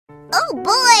Oh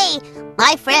boy!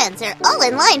 My friends are all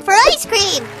in line for ice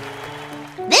cream!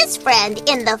 This friend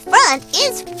in the front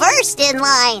is first in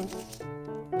line.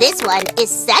 This one is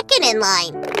second in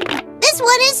line. This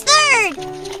one is third.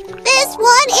 This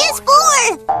one is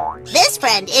fourth. This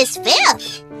friend is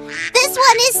fifth. This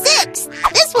one is sixth.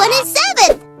 This one is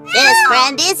seventh. This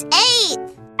friend is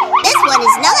eighth. This one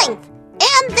is ninth.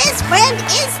 And this friend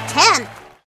is 10th.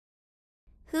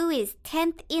 Who is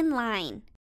 10th in line?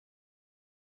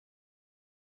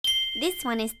 This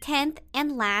one is 10th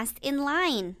and last in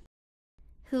line.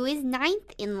 Who is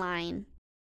 9th in line?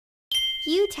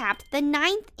 You tapped the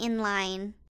 9th in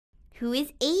line. Who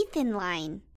is 8th in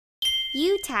line?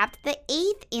 You tapped the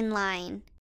 8th in line.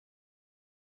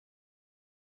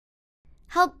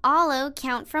 Help Olo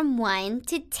count from 1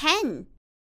 to 10.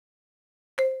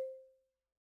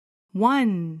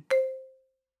 1,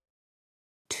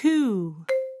 2,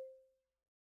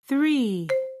 3,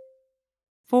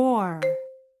 4,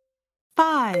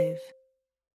 5,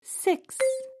 6,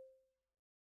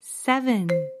 7,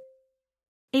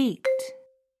 8,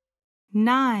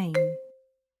 9,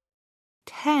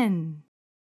 10.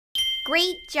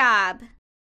 Great job!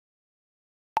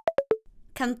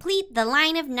 Complete the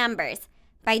line of numbers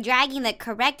by dragging the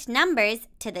correct numbers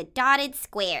to the dotted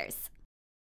squares.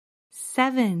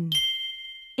 7,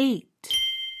 8,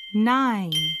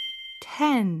 9,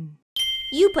 10.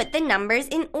 You put the numbers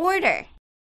in order.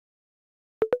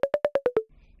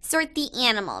 Sort the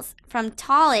animals from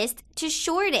tallest to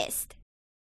shortest.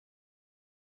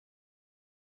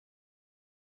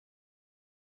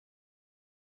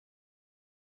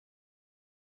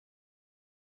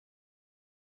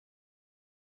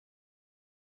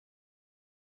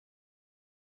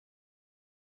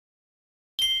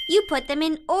 You put them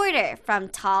in order from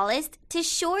tallest to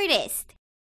shortest.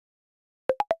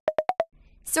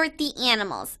 Sort the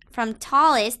animals from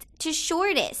tallest to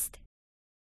shortest.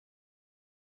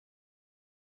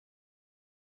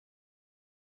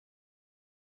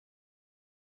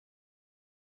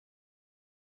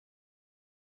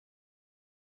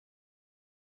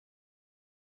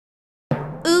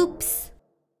 Oops!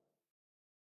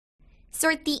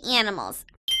 Sort the animals.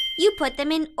 You put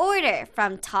them in order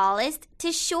from tallest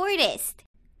to shortest.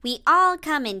 We all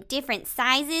come in different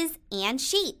sizes and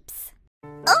shapes.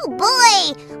 Oh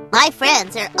boy! My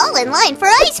friends are all in line for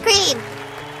ice cream!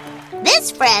 This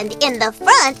friend in the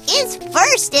front is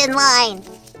first in line.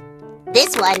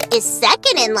 This one is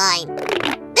second in line.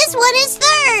 This one is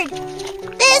third.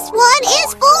 This one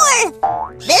is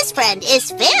fourth. This friend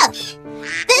is fifth.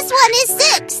 This one is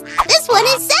sixth. This one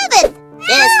is seventh.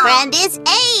 This friend is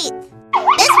eighth.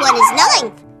 This one is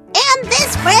ninth. And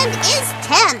this friend is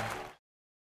 10th.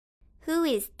 Who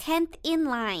is 10th in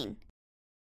line?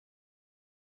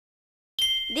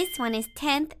 This one is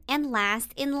 10th and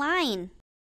last in line.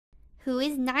 Who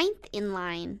is 9th in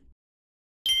line?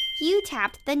 You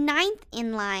tapped the 9th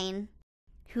in line.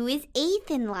 Who is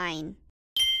 8th in line?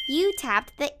 You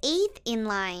tapped the 8th in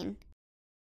line.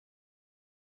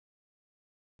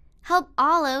 Help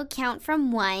Olo count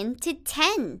from 1 to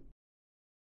 10.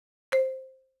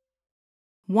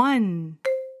 1,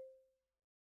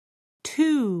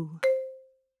 2,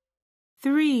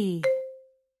 3,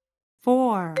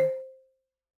 4,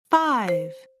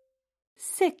 5,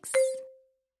 6,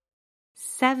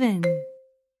 7,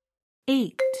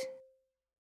 8,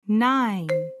 9,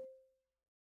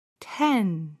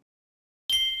 10.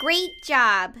 Great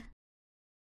job!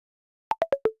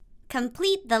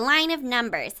 Complete the line of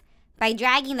numbers by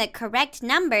dragging the correct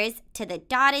numbers to the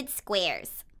dotted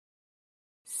squares.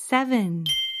 7,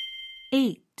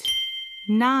 8,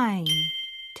 9,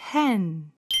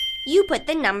 10. You put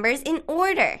the numbers in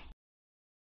order.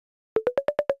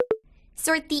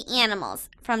 Sort the animals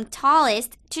from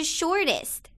tallest to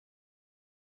shortest.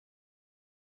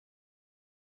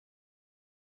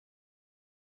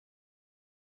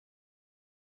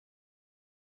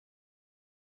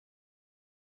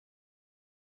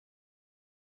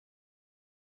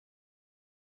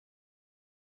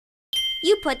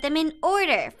 You put them in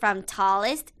order from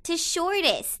tallest to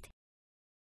shortest.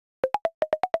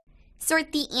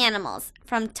 Sort the animals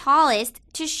from tallest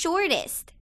to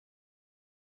shortest.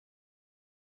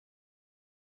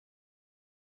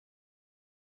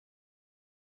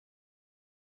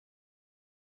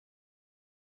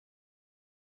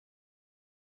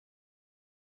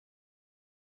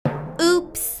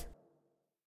 Oops!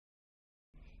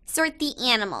 Sort the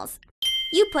animals.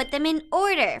 You put them in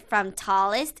order from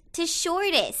tallest to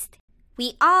shortest.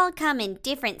 We all come in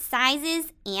different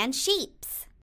sizes and shapes.